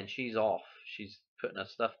again, she's off. She's putting her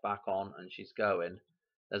stuff back on and she's going.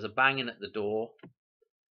 There's a banging at the door.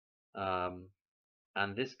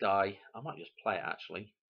 And this guy, I might just play it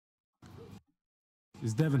actually.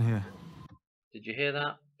 Is Devon here? Did you hear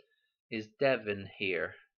that? Is Devon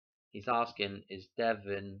here? He's asking, is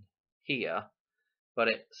Devon here? But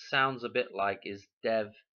it sounds a bit like, is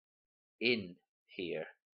Dev in here?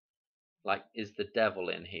 Like, is the devil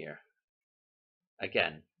in here?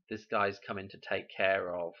 Again, this guy's coming to take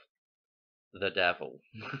care of the devil.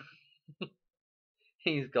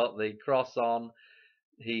 He's got the cross on.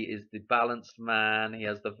 He is the balanced man. He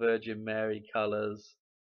has the Virgin Mary colours.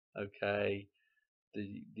 Okay.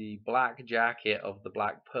 The black jacket of the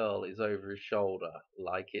Black Pearl is over his shoulder,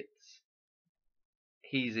 like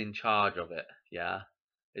he's in charge of it. Yeah.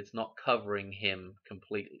 It's not covering him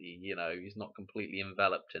completely, you know, he's not completely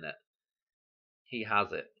enveloped in it. He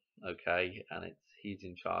has it, okay, and he's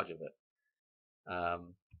in charge of it.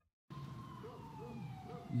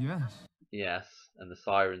 Yes. Yes, and the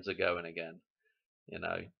sirens are going again, you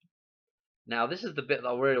know. Now this is the bit that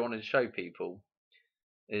I really wanted to show people,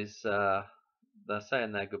 is they're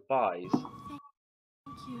saying their goodbyes.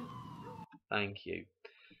 Thank you. Thank you.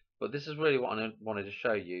 But this is really what I wanted to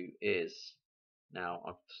show you is, now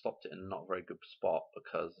I've stopped it in a not very good spot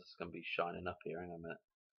because it's going to be shining up here. Hang on a minute.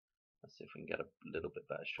 Let's see if we can get a little bit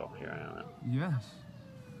better shot here. Hang on a minute. Yes.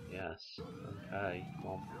 Yes. Okay. Come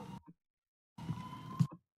on. Thank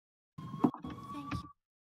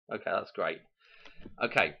you. Okay, that's great.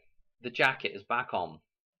 Okay, the jacket is back on.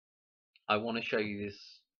 I want to show you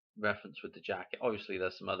this reference with the jacket. Obviously,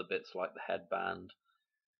 there's some other bits like the headband,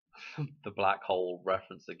 the black hole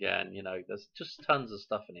reference again. You know, there's just tons of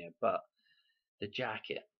stuff in here. But the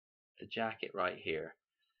jacket right here.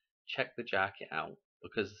 Check the jacket out,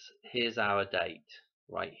 because here's our date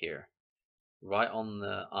right here, right on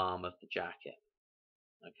the arm of the jacket.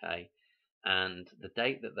 Okay, and the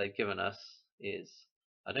date that they've given us is,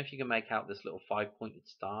 I don't know if you can make out this little 5-pointed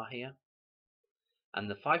star here. And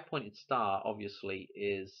the 5-pointed star obviously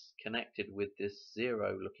is connected with this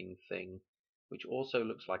 0 looking thing, which also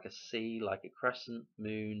looks like a C, like a crescent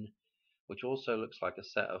moon, which also looks like a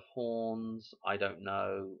set of horns. I don't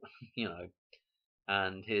know, you know.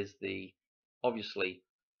 And here's the, obviously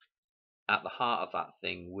at the heart of that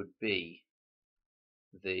thing would be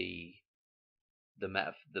the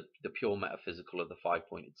pure metaphysical of the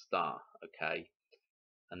 5-pointed star. Okay.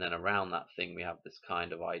 And then around that thing we have this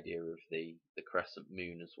kind of idea of the crescent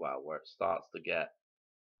moon as well, where it starts to get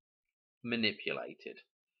manipulated,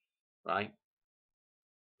 right?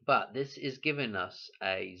 But this is giving us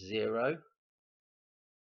a 0,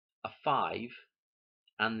 a 5,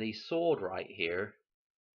 and the sword right here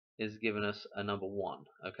is giving us a number 1.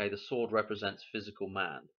 Okay, the sword represents physical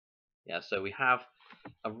man. Yeah, so we have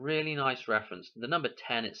a really nice reference. The number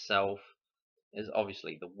 10 itself is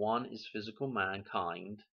obviously, the 1 is physical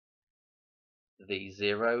mankind, the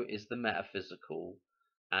 0 is the metaphysical,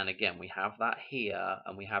 and again we have that here,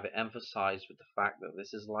 and we have it emphasized with the fact that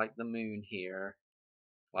this is like the moon here,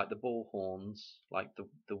 like the bull horns, like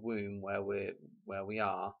the womb where we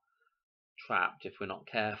are trapped if we're not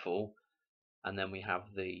careful. And then we have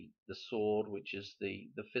the sword, which is the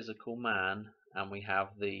physical man, and we have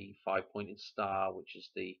the 5-pointed star, which is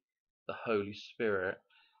the Holy Spirit.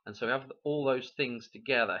 And so we have all those things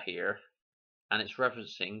together here, and it's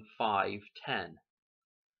referencing 5/10.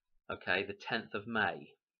 Okay, the 10th of May.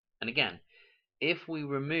 And again, if we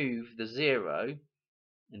remove the 0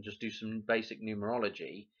 and just do some basic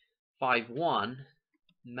numerology, 5/1,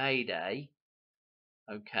 May Day.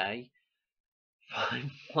 Okay,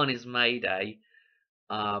 5/1 is May Day.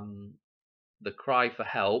 The cry for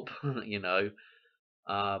help, you know.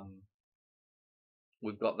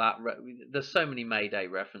 We've got that. There's so many May Day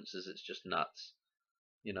references, it's just nuts.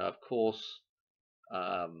 You know, of course,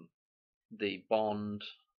 the Bond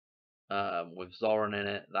with Zoran in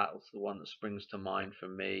it, that was the one that springs to mind for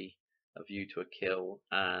me. A View to a Kill.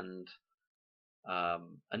 And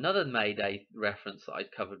another May Day reference that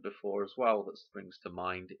I'd covered before as well that springs to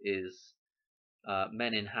mind is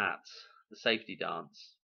Men in Hats, the safety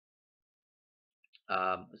dance.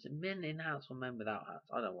 Is it Men in Hats or Men Without Hats?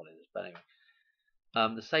 I don't know what it is, but anyway.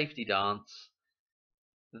 The safety dance,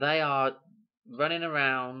 they are running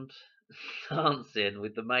around dancing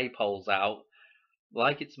with the maypoles out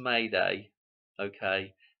like it's May Day.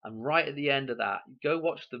 Okay, and right at the end of that, go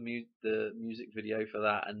watch the music video for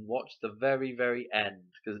that, and watch the very, very end,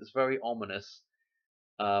 because it's very ominous.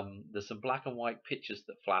 There's some black and white pictures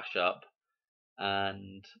that flash up,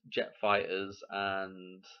 and jet fighters,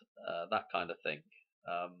 and that kind of thing.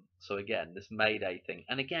 So again, this May Day thing,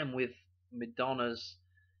 and again with Madonna's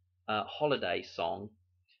holiday song,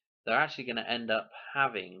 they're actually going to end up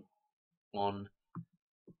having on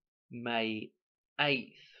May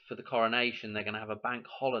 8th for the coronation, they're going to have a bank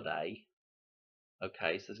holiday.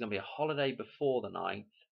 Okay, so there's going to be a holiday before the 9th,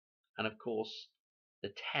 and of course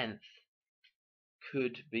the 10th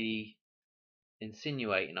could be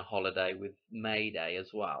insinuating a holiday with May Day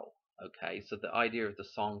as well. Okay, so the idea of the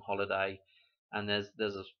song holiday, and there's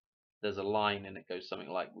a line and it goes something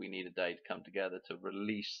like, we need a day to come together to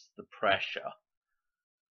release the pressure.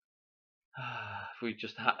 we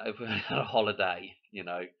just if we had a holiday, you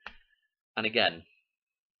know. And again,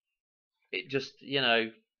 it just, you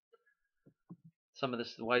know, the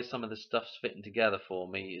way some of this stuff's fitting together for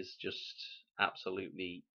me is just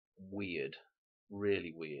absolutely weird,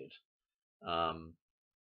 really weird.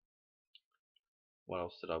 What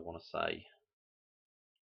else did I want to say?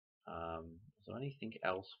 Was there anything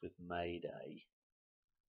else with Mayday?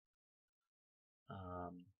 I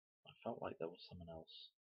felt like there was someone else.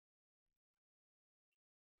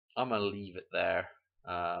 I'm gonna leave it there.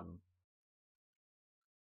 I'm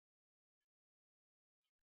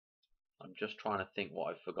just trying to think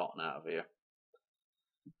what I've forgotten out of here.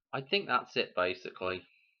 I think that's it basically.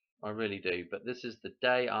 I really do. But this is the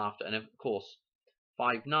day after, and of course,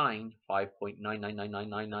 5.9,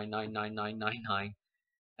 5.99999999999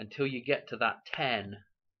 until you get to that 10.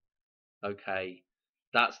 Okay,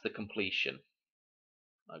 that's the completion.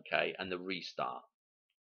 Okay, and the restart,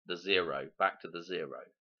 the 0, back to the 0.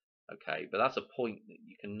 Okay, but that's a point that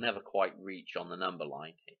you can never quite reach on the number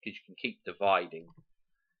line because you can keep dividing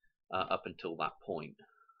up until that point.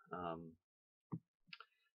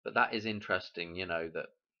 But that is interesting, you know, that,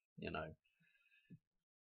 you know,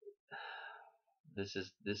 this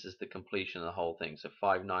is the completion of the whole thing. So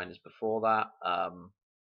 5.9 is before that.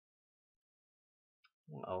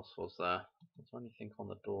 What else was there? Was there anything on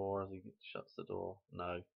the door as he shuts the door?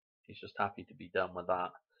 No, he's just happy to be done with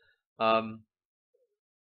that.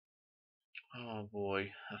 Oh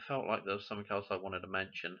boy, I felt like there was something else I wanted to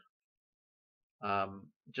mention.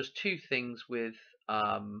 Just two things with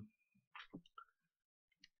the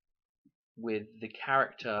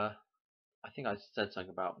character. I think I said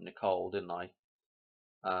something about Nicole, didn't I?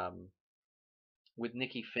 With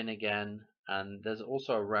Nicky Finnegan, and there's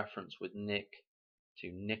also a reference with Nick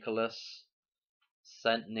to Nicholas,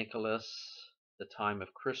 Saint Nicholas, the time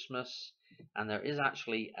of Christmas, and there is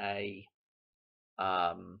actually a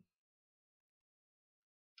what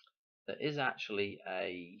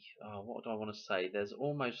do I want to say? There's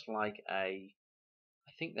almost like I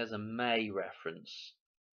think there's a May reference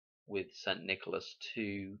with St. Nicholas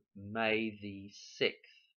to May the 6th.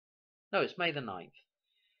 No, it's May the 9th.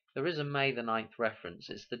 There is a May the 9th reference.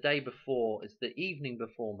 It's the day before, it's the evening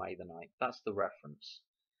before May the 9th. That's the reference.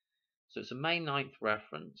 So it's a May 9th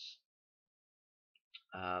reference.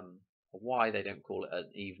 Why they don't call it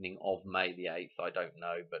an evening of May the 8th, I don't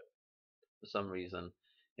know, but for some reason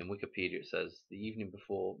in Wikipedia it says the evening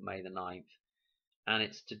before May the 9th. And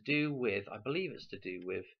it's to do with, I believe it's to do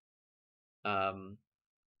with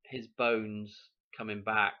his bones coming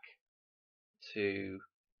back to,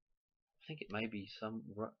 I think it may be some,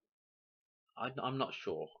 I'm not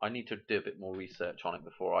sure. I need to do a bit more research on it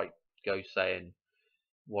before I go saying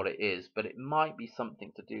what it is, but it might be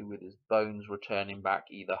something to do with his bones returning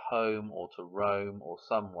back either home or to Rome or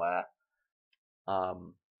somewhere.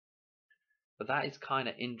 But that is kind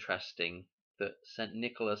of interesting that St.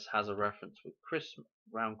 Nicholas has a reference with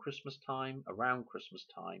around Christmas time,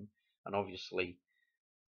 and obviously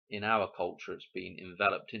in our culture it's been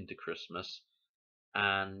enveloped into Christmas,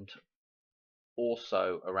 and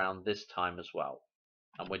also around this time as well.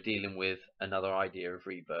 And we're dealing with another idea of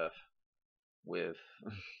rebirth with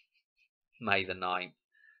May the 9th,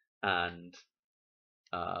 and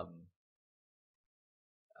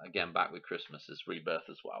again back with Christmas is rebirth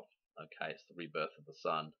as well. Okay, it's the rebirth of the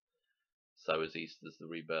sun. So is Easter's the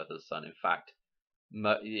rebirth of the sun. In fact,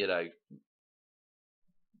 you know,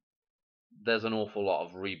 there's an awful lot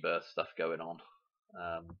of rebirth stuff going on.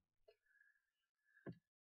 I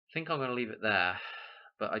think I'm going to leave it there,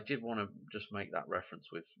 but I did want to just make that reference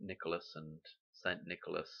with Nicholas and Saint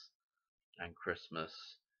Nicholas and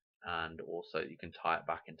Christmas, and also you can tie it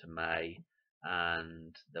back into May,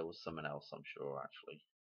 and there was someone else I'm sure actually.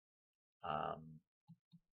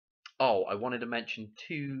 Oh, I wanted to mention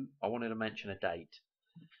a date,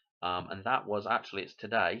 and that was actually, it's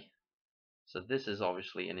today. So this is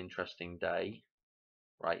obviously an interesting day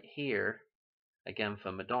right here, again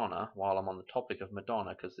for Madonna, while I'm on the topic of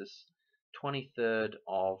Madonna, because this 23rd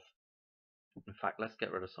of, in fact, let's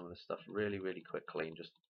get rid of some of this stuff really quickly and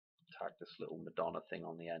just tag this little Madonna thing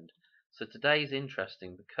on the end. So today's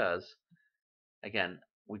interesting because, again,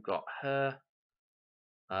 we've got her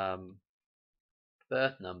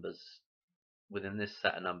birth numbers within this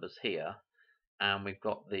set of numbers here, and we've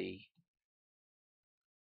got the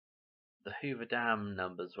Hoover Dam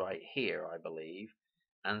numbers right here, I believe,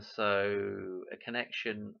 and so a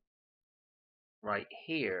connection right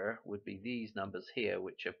here would be these numbers here,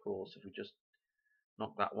 which of course if we just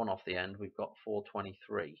knock that one off the end, we've got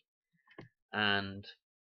 423. And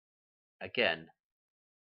again,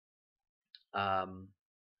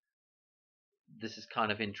 this is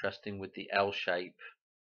kind of interesting with the L shape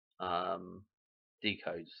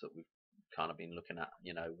decodes that we've kind of been looking at,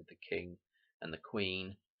 you know, with the king and the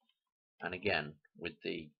queen, and again with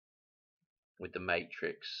the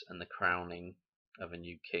matrix and the crowning of a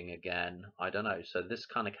new king again. I don't know. So this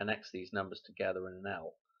kind of connects these numbers together in an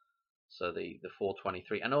L. So the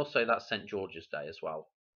 423, and also that's St. George's Day as well.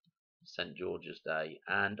 St. George's Day,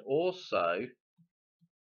 and also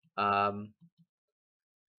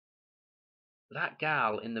that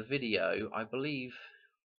gal in the video, I believe,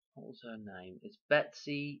 what was her name? It's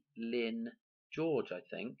Betsy Lynn George, I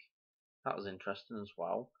think. That was interesting as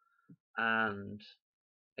well. And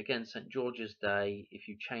again, St. George's Day, if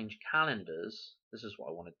you change calendars, this is what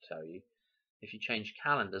I wanted to tell you. If you change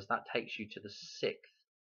calendars, that takes you to the 6th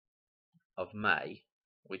of May,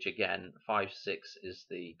 which again, 5-6 is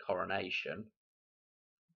the coronation.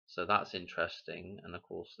 So that's interesting. And of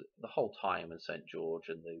course, the whole time with St. George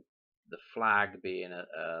and the flag being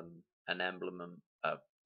an emblem,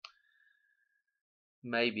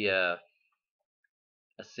 maybe a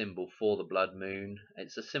symbol for the blood moon.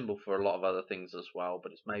 It's a symbol for a lot of other things as well,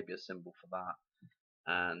 but it's maybe a symbol for that.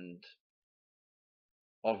 And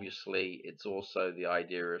obviously it's also the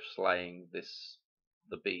idea of slaying the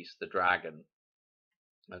beast, the dragon,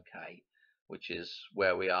 okay, which is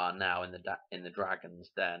where we are now in the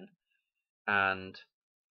dragon's den. And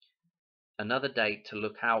another date to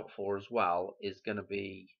look out for as well is going to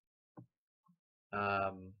be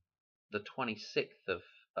the 26th of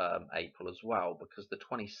April as well, because the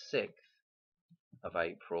 26th of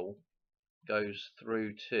April goes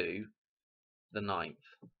through to the 9th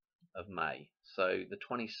of May. So the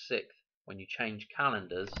 26th, when you change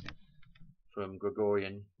calendars from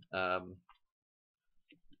Gregorian,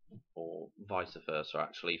 or vice versa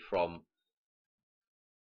actually, from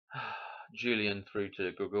Julian through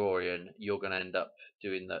to Gregorian, you're going to end up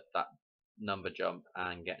doing that number jump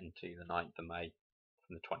and getting to the 9th of May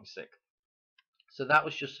from the 26th. So that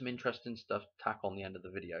was just some interesting stuff to tack on the end of the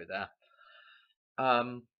video there.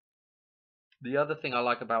 The other thing I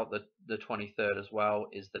like about the 23rd as well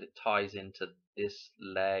is that it ties into this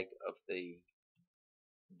leg of the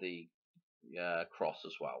cross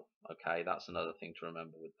as well. Okay, that's another thing to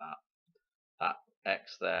remember with that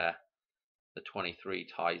X there. The 23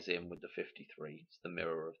 ties in with the 53. It's the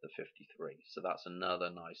mirror of the 53. So that's another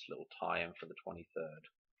nice little tie-in for the 23rd.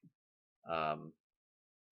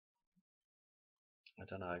 I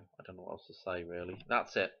don't know what else to say really.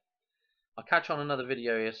 That's it. I'll catch on another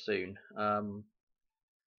video here soon. I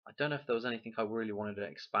don't know if there was anything I really wanted to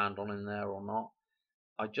expand on in there or not.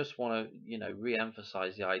 I just want to, you know,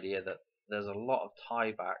 re-emphasize the idea that there's a lot of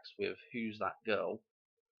tie-backs with Who's That Girl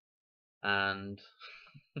and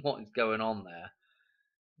what is going on there.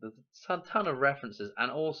 There's a ton of references,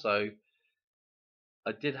 and also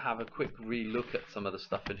I did have a quick re-look at some of the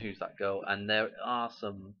stuff in Who's That Girl, and there are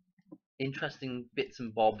some interesting bits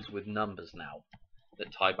and bobs with numbers now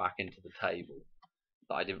that tie back into the table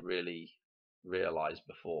that I didn't really realize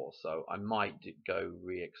before. So I might go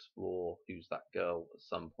re-explore Who's That Girl at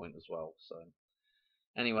some point as well. So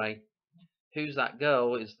anyway, Who's That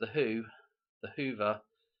Girl is the Who, the Hoover,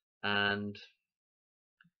 and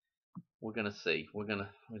we're gonna see. We'll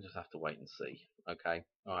just have to wait and see. Okay.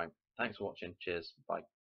 All right. Thanks for watching. Cheers. Bye.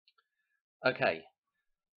 Okay.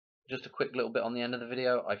 Just a quick little bit on the end of the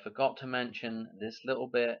video. I forgot to mention this little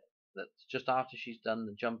bit that's just after she's done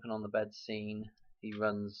the jumping on the bed scene. He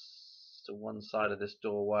runs to one side of this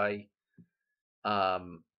doorway.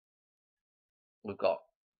 We've got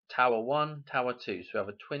Tower 1, Tower 2. So we have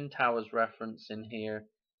a Twin Towers reference in here.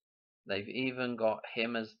 They've even got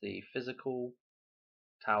him as the physical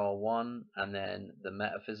Tower 1 and then the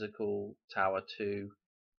metaphysical Tower 2.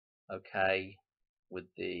 Okay, with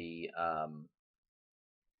her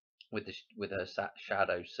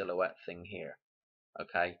shadow silhouette thing here.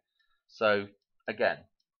 Okay, so again,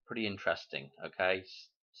 pretty interesting. Okay,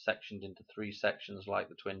 sectioned into 3 sections like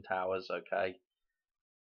the Twin Towers. Okay,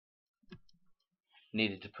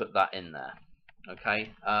 needed to put that in there.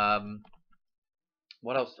 Okay,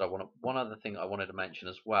 what else did I want to? One other thing I wanted to mention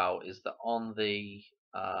as well is that on the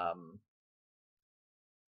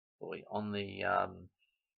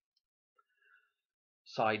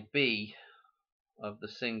side B of the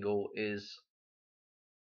single is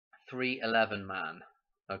 311 Man.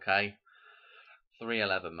 Okay,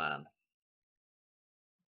 311 Man.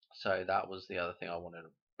 So that was the other thing I wanted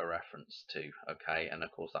a reference to. Okay, and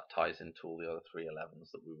of course that ties into all the other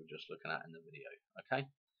 311s that we were just looking at in the video. Okay,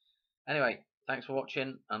 anyway, thanks for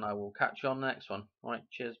watching, and I will catch you on the next one. Alright,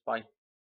 cheers, bye.